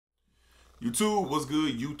YouTube, what's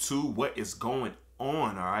good? YouTube, what is going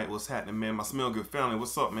on? All right, what's happening, man? My Smell Good family,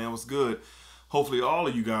 what's up, man? What's good? Hopefully all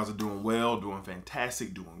of you guys are doing well, doing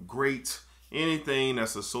fantastic, doing great. Anything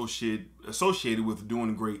that's associated with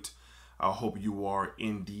doing great, I hope you are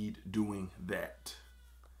indeed doing that.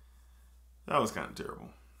 That was kind of terrible.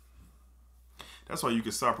 That's why you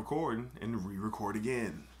can stop recording and re-record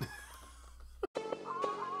again.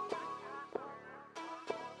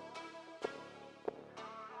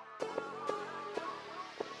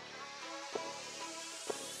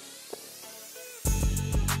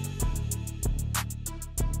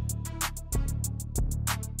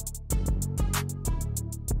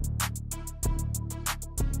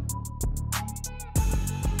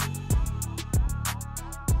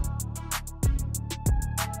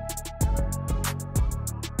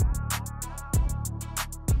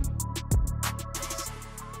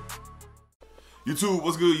 YouTube,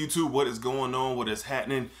 what's good? YouTube, what is going on? What is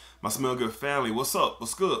happening? My Smell Good family, what's up?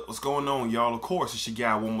 What's good? What's going on, y'all? Of course, it's your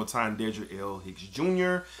guy one more time, Dedrick L. Hicks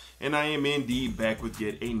Jr. And I am indeed back with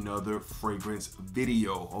yet another fragrance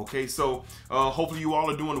video. Okay, so hopefully you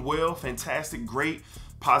all are doing well, fantastic, great,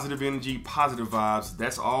 positive energy, positive vibes.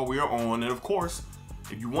 That's all we are on. And of course,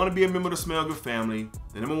 if you want to be a member of the Smell Good family,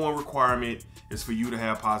 the #1 requirement is for you to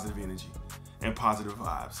have positive energy and positive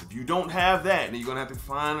vibes. If you don't have that, then you're gonna have to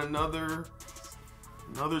find another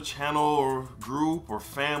channel or group or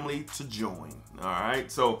family to join. All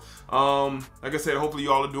right, so like I said, hopefully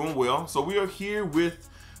you all are doing well. So we are here with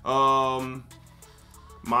my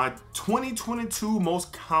 2022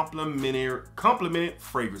 most complimented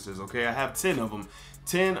fragrances. Okay, I have 10 of them.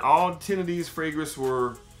 All 10 of these fragrances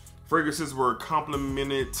were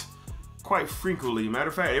complimented quite frequently. Matter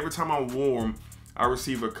of fact, every time I wore them, I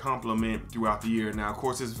receive a compliment throughout the year. Now, of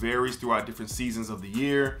course, this varies throughout different seasons of the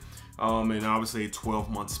year. And obviously a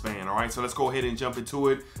 12-month span. All right, so let's go ahead and jump into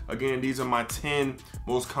it. Again, these are my 10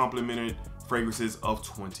 most complimented fragrances of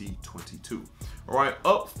 2022. All right,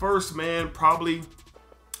 up first, man, probably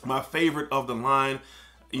my favorite of the line.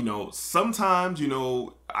 You know, sometimes, you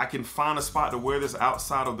know, I can find a spot to wear this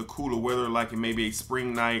outside of the cooler weather, like it may be a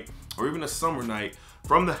spring night or even a summer night.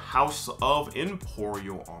 From the house of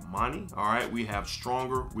Emporio Armani, all right, we have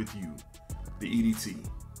Stronger With You, the EDT.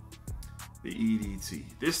 The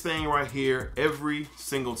EDT. This thing right here, every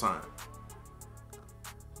single time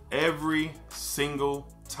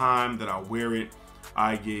that I wear it,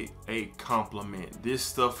 I get a compliment. This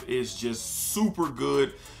stuff is just super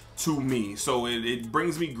good to me. So it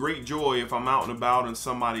brings me great joy if I'm out and about and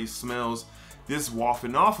somebody smells this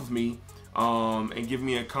wafting off of me and give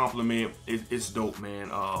me a compliment. It's dope, man.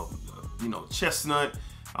 You know, chestnut,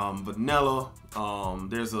 vanilla.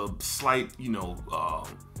 There's a slight, you know,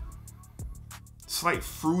 slight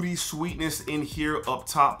fruity sweetness in here up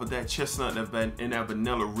top, but that chestnut and that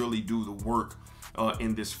vanilla really do the work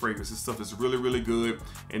in this fragrance. This stuff is really, really good,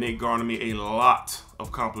 and they garner me a lot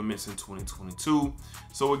of compliments in 2022.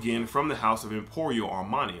 So again, from the house of Emporio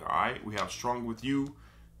Armani, all right, we have Stronger With You,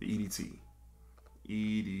 the EDT.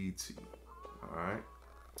 EDT.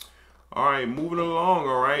 All right, moving along.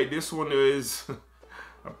 All right, this one is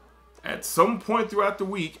at some point throughout the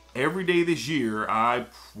week, every day this year, I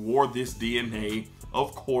wore this DNA.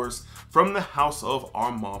 Of course, from the house of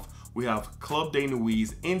Armaf, we have Club de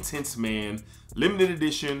Nuit's Intense Man Limited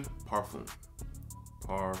Edition Parfum.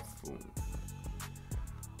 All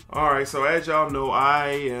right, so as y'all know, I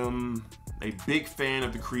am a big fan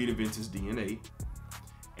of the Creative Intense DNA.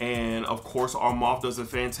 And of course, Armaf does a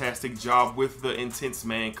fantastic job with the Intense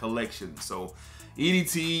Man collection. So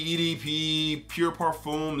EDT, EDP, Pure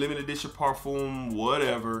Parfum, Limited Edition Parfum,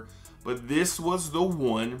 whatever. But this was the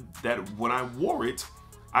one that when I wore it,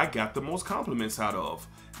 I got the most compliments out of.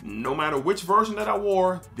 No matter which version that I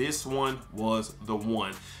wore, this one was the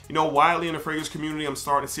one. You know, widely in the fragrance community, I'm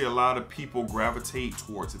starting to see a lot of people gravitate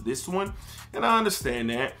towards this one. And I understand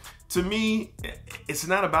that. To me, it's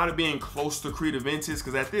not about it being close to Creative Intense,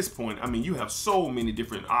 because at this point, I mean, you have so many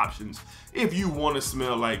different options if you want to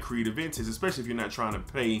smell like Creative Intense, especially if you're not trying to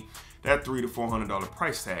pay that $300 to $400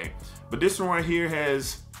 price tag. But this one right here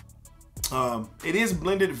has, it is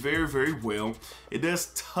blended very, very well. It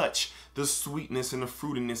does touch the sweetness and the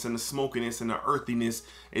fruitiness and the smokiness and the earthiness.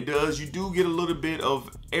 You do get a little bit of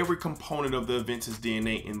every component of the Intense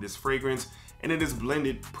DNA in this fragrance, and it is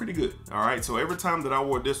blended pretty good. All right, so every time that I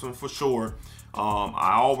wore this one, for sure,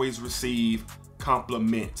 I always receive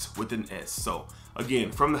compliments with an S. So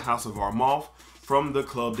again, from the house of Armaf, from the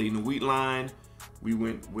Club de Nuit line, we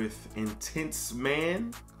went with Intense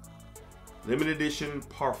Man Limited Edition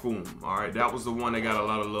Parfum. All right, that was the one that got a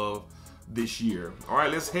lot of love this year. All right,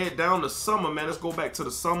 let's head down to summer, man. Let's go back to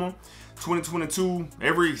the summer 2022.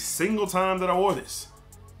 Every single time that I wore this,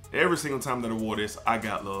 I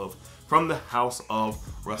got love from the house of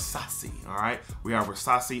Versace. All right, we have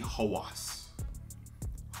Versace Hawass.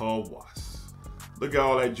 Look at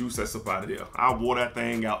all that juice that's up out of there. I wore that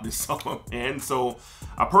thing out this summer, man. So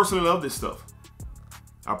I personally love this stuff.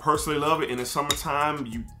 I personally love it. In the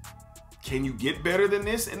summertime, can you get better than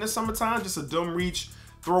this in the summertime? Just a dumb reach,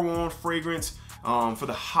 throw on fragrance for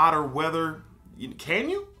the hotter weather. Can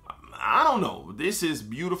you? I don't know. This is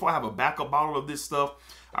beautiful. I have a backup bottle of this stuff.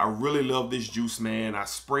 I really love this juice, man. I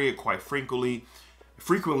spray it quite frequently,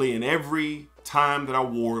 and every time that I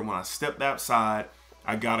wore it, when I stepped outside,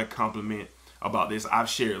 I got a compliment about this. I've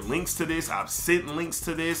shared links to this. I've sent links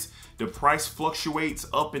to this. The price fluctuates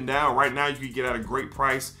up and down. Right now, you can get at a great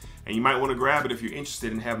price, and you might want to grab it if you're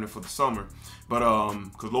interested in having it for the summer. But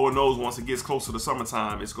because Lord knows, once it gets closer to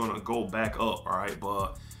summertime, it's gonna go back up. All right,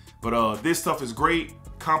 but this stuff is great.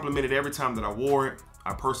 Complimented every time that I wore it.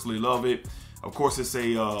 I personally love it. Of course, it's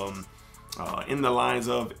a in the lines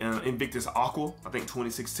of Invictus Aqua. I think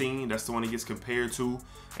 2016. That's the one it gets compared to.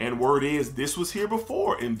 And word is, this was here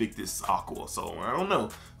before Invictus Aqua. So I don't know,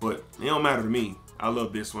 but it don't matter to me. I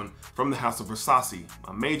love this one from the house of Versace.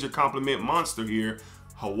 A major compliment monster here,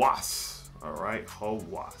 Hawass. All right,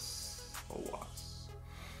 Hawass.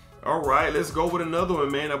 All right, let's go with another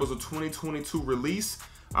one, man. That was a 2022 release.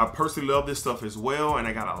 I personally love this stuff as well, and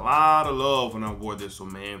I got a lot of love when I wore this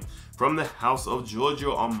one, man. From the house of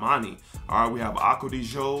Giorgio Armani. All right, we have Acqua di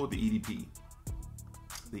Gio, the EDP.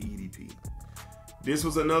 This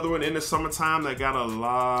was another one in the summertime that got a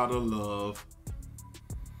lot of love,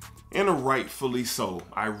 and rightfully so.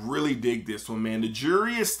 I really dig this one, man. The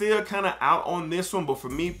jury is still kind of out on this one, but for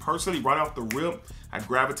me personally, right off the rip, I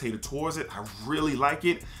gravitated towards it. I really like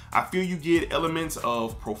it. I feel you get elements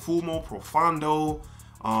of Profumo, Profondo,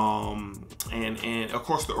 and of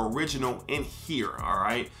course the original in here. All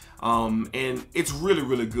right, and it's really,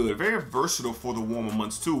 really good. Very versatile for the warmer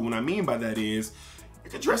months too. What I mean by that is,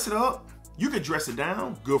 you can dress it up, you could dress it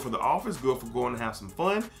down. Good for the office, good for going to have some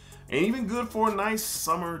fun, and even good for a nice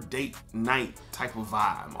summer date night type of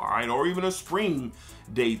vibe. All right, or even a spring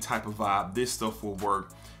day type of vibe. This stuff will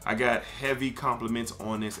work. I got heavy compliments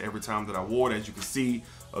on this every time that I wore it. As you can see,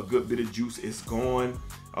 a good bit of juice is gone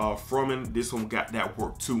from it. This one got that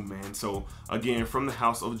work too, man. So again, from the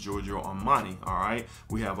house of Giorgio Armani. All right,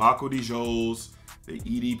 we have Acqua di Gio's, the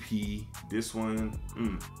EDP. This one,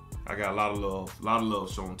 I got a lot of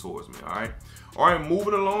love shown towards me. All right,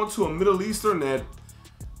 moving along to a Middle Eastern that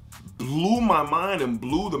blew my mind and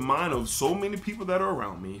blew the mind of so many people that are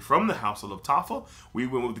around me. From the house of Lattafa, we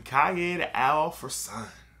went with the Kayed Al Farsan.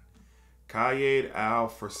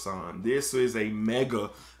 This is a mega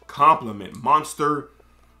compliment. Monster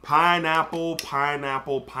pineapple.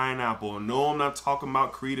 No, I'm not talking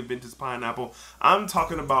about Creative Vintage pineapple. I'm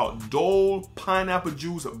talking about Dole pineapple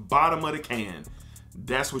juice, bottom of the can.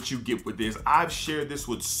 That's what you get with this. I've shared this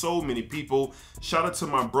with so many people. Shout out to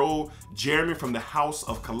my bro Jeremy from the house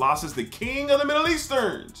of Colossus, the king of the Middle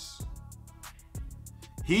Easterns.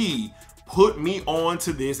 He put me on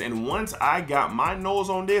to this, and once I got my nose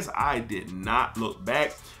on this, I did not look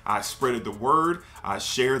back. I spreaded the word, I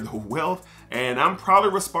shared the wealth, and I'm probably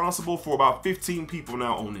responsible for about 15 people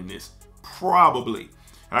now owning this. Probably.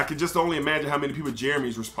 I can just only imagine how many people Jeremy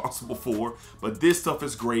is responsible for, but this stuff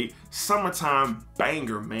is great. Summertime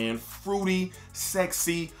banger, man. Fruity,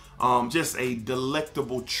 sexy, just a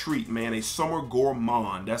delectable treat, man. A summer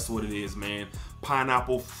gourmand, that's what it is, man.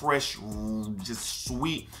 Pineapple, fresh, just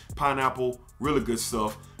sweet pineapple, really good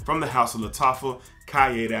stuff. From the house of Lattafa,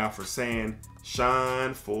 Kayed Al Farsan,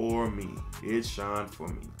 shine for me. It shine for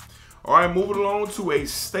me. All right, moving along to a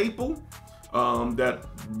staple that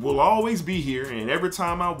will always be here, and every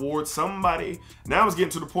time I wore it, somebody, now it's getting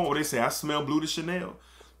to the point where they say, I smell Bleu de Chanel.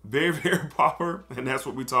 Very, very proper, and that's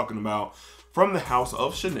what we're talking about. From the house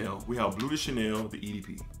of Chanel, we have Bleu de Chanel, the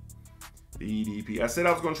EDP. I said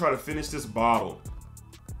I was going to try to finish this bottle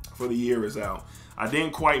for the year is out. I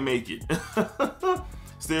didn't quite make it.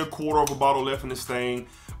 Still a quarter of a bottle left in this thing.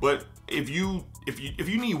 But if you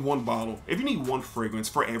need one bottle, if you need one fragrance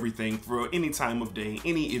for everything, for any time of day,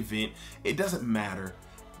 any event, it doesn't matter.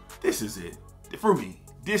 This is it. For me,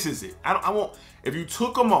 this is it. I won't, if you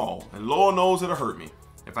took them all, and Lord knows it'll hurt me.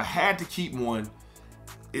 If I had to keep one,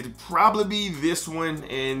 it'd probably be this one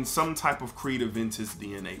and some type of Creative Vintage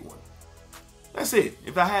DNA one. That's it.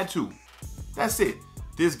 If I had to, that's it.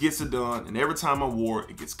 This gets it done, and every time I wore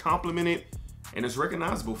it, it gets complimented, and it's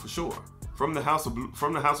recognizable for sure. From the house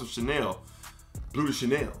of Chanel, Bleu de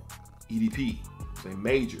Chanel, EDP. It's a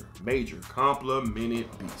major complimented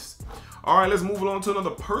beast. All right, let's move on to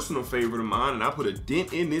another personal favorite of mine, and I put a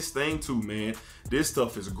dent in this thing too, man. This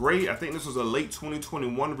stuff is great. I think this was a late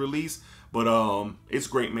 2021 release, but it's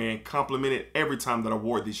great, man. Complimented every time that I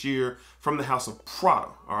wore it this year from the house of Prada.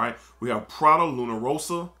 All right, we have Prada Luna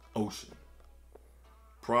Rossa Ocean.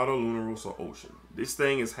 Prada Luna Rossa Ocean. This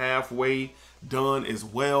thing is halfway done as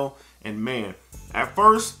well. And man, at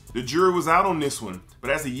first, the jury was out on this one.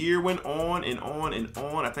 But as the year went on and on and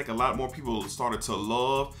on, I think a lot more people started to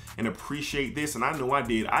love and appreciate this. And I know I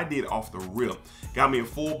did. I did off the rip. Got me a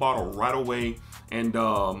full bottle right away. And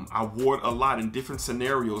I wore it a lot in different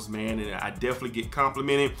scenarios, man. And I definitely get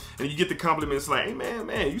complimented. And you get the compliments like, hey,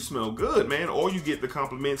 man, you smell good, man. Or you get the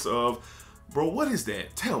compliments of, bro, what is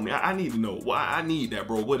that? Tell me. I need to know. Why I need that,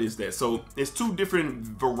 bro. What is that? So it's two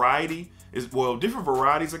different different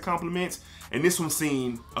varieties of compliments, and this one's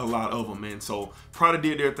seen a lot of them, man. So Prada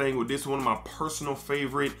did their thing with this one of my personal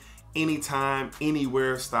favorite, anytime,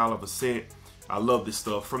 anywhere style of a set. I love this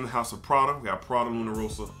stuff from the house of Prada. We got Prada Luna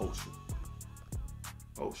Rossa Ocean.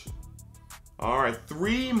 All right,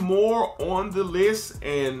 3 more on the list,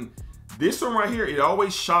 and this one right here, it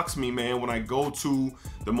always shocks me, man, when I go to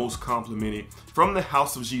the most complimented. From the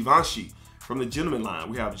house of Givenchy, from the gentleman line,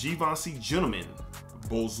 we have Givenchy Gentleman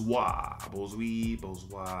Bourgeois.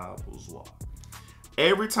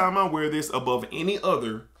 Every time I wear this above any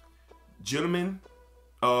other gentleman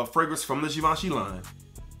fragrance from the Givenchy line,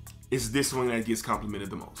 it's this one that gets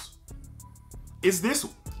complimented the most. It's this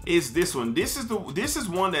one. This is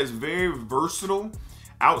one that's very versatile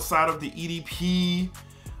outside of the EDP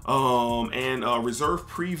and Reserve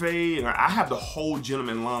Privé, and I have the whole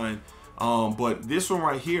gentleman line. But this one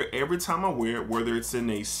right here, every time I wear it, whether it's in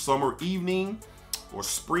a summer evening or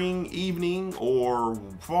spring evening or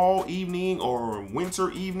fall evening or winter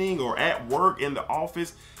evening or at work, in the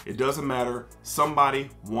office, it doesn't matter. Somebody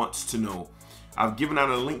wants to know. I've given out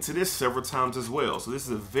a link to this several times as well. So this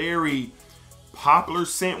is a very popular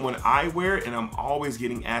scent when I wear it, and I'm always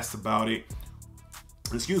getting asked about it,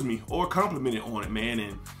 or complimented on it, man.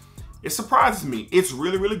 And it surprises me. It's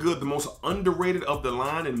really, really good. The most underrated of the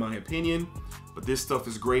line, in my opinion. But this stuff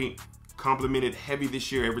is great. Complimented heavy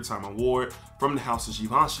this year every time I wore it from the house of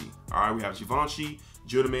Givenchy. All right, we have Givenchy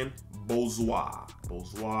Gentleman Bourgeois,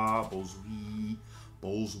 however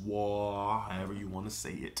you want to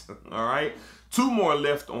say it. All right, 2 more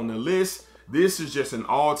left on the list. This is just an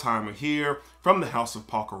all-timer here from the house of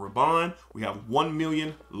Paco Rabanne. We have 1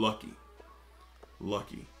 Million Lucky.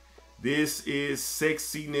 This is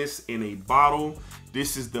sexiness in a bottle.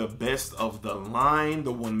 This is the best of the line,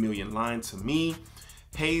 the 1 Million line to me.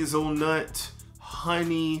 Hazelnut,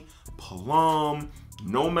 honey, plum,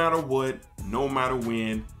 no matter what, no matter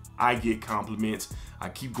when, I get compliments. I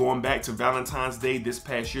keep going back to Valentine's Day this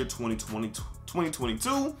past year,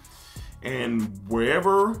 2022, and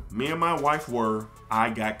wherever me and my wife were, I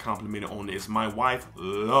got complimented on this. My wife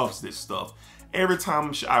loves this stuff. Every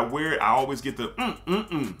time I wear it, I always get the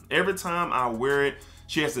Every time I wear it,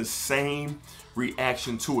 she has the same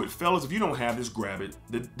reaction to it. Fellas, if you don't have this, grab it.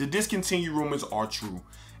 The discontinued rumors are true.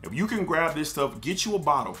 If you can grab this stuff, get you a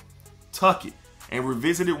bottle, tuck it, and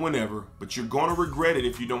revisit it whenever, but you're gonna regret it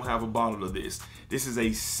if you don't have a bottle of this. This is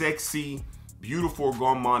a sexy, beautiful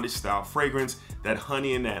gourmandish style fragrance. That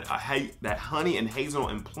honey and that honey and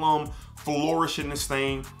hazelnut and plum flourish in this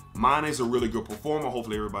thing. Mine is a really good performer.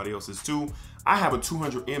 Hopefully everybody else is too. I have a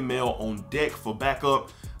 200 ml on deck for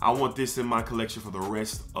backup. I want this in my collection for the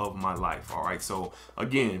rest of my life. All right, so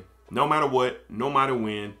again, no matter what, no matter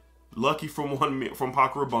when, Lucky from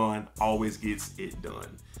Paco Rabanne always gets it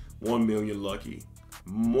done. 1 Million Lucky,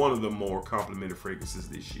 one of the more complimented fragrances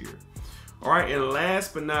this year. All right, and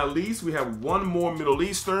last but not least, we have one more Middle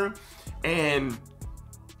Eastern, and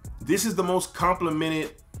this is the most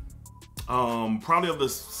complimented, probably of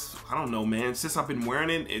the, I don't know, man, since I've been wearing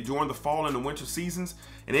it during the fall and the winter seasons,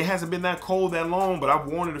 and it hasn't been that cold that long, but I've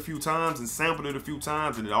worn it a few times and sampled it a few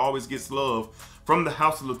times, and it always gets love. From the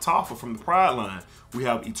house of Lattafa, from the Pride line, we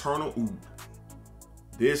have Eternal Oud.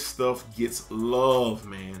 This stuff gets love,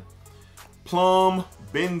 man. Plum,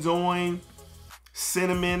 benzoin,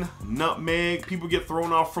 cinnamon, nutmeg. People get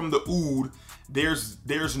thrown off from the oud.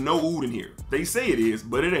 There's no oud in here. They say it is,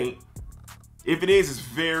 but it ain't. If it is, it's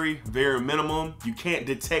very, very minimum. You can't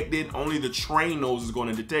detect it. Only the trained nose is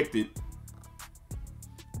going to detect it.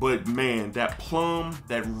 But man, that plum,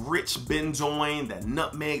 that rich benzoin, that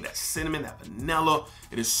nutmeg, that cinnamon, that vanilla,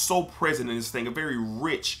 it is so present in this thing. A very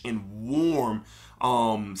rich and warm,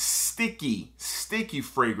 sticky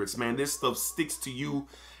fragrance, man. This stuff sticks to you.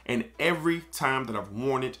 And every time that I've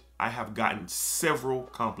worn it, I have gotten several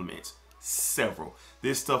compliments. several.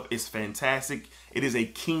 This stuff is fantastic. It is a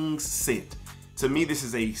king's scent. To me, this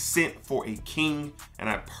is a scent for a king, and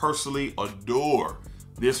I personally adore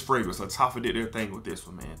this fragrance. Lattafa did their thing with this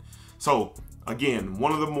one, man. So again,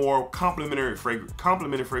 one of the more complimentary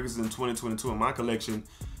fragrances in 2022 in my collection.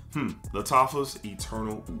 Lattafa's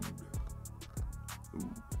Eternal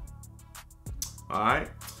Oud.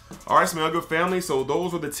 All right, Smell Good family. So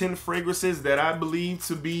those were the 10 fragrances that I believe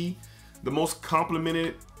to be the most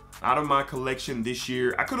complimented out of my collection this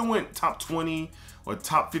year. I could have went top 20 or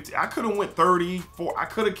top 50. I could have went 30, I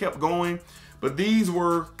could have kept going, but these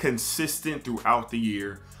were consistent throughout the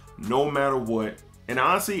year, no matter what. And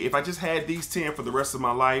honestly, if I just had these 10 for the rest of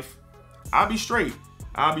my life, I'll be straight.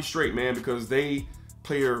 I'll be straight, man, because they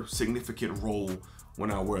play a significant role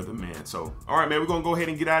when I wear them, man. So, all right, man, we're gonna go ahead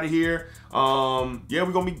and get out of here. Yeah,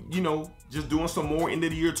 we're gonna be, just doing some more end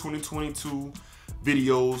of the year 2022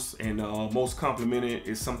 videos, and most complimented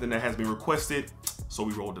is something that has been requested, so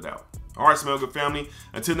we rolled it out. All right, Smell Good family.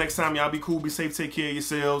 Until next time, y'all be cool, be safe, take care of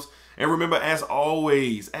yourselves, and remember, as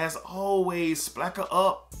always, splacker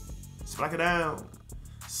up, splacker down,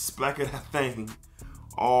 splacker that thing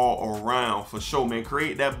all around for sure, man.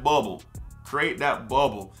 Create that bubble. Create that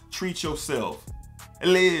bubble. Treat yourself.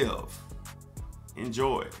 Live.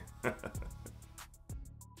 Enjoy.